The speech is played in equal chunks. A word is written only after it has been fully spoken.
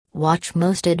Watch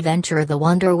Most Adventure: The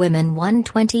Wonder Woman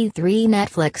 123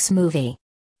 Netflix movie.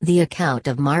 The account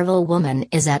of Marvel Woman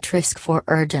is at risk for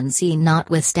urgency.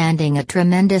 Notwithstanding a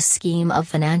tremendous scheme of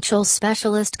financial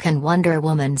specialist, can Wonder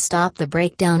Woman stop the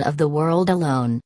breakdown of the world alone?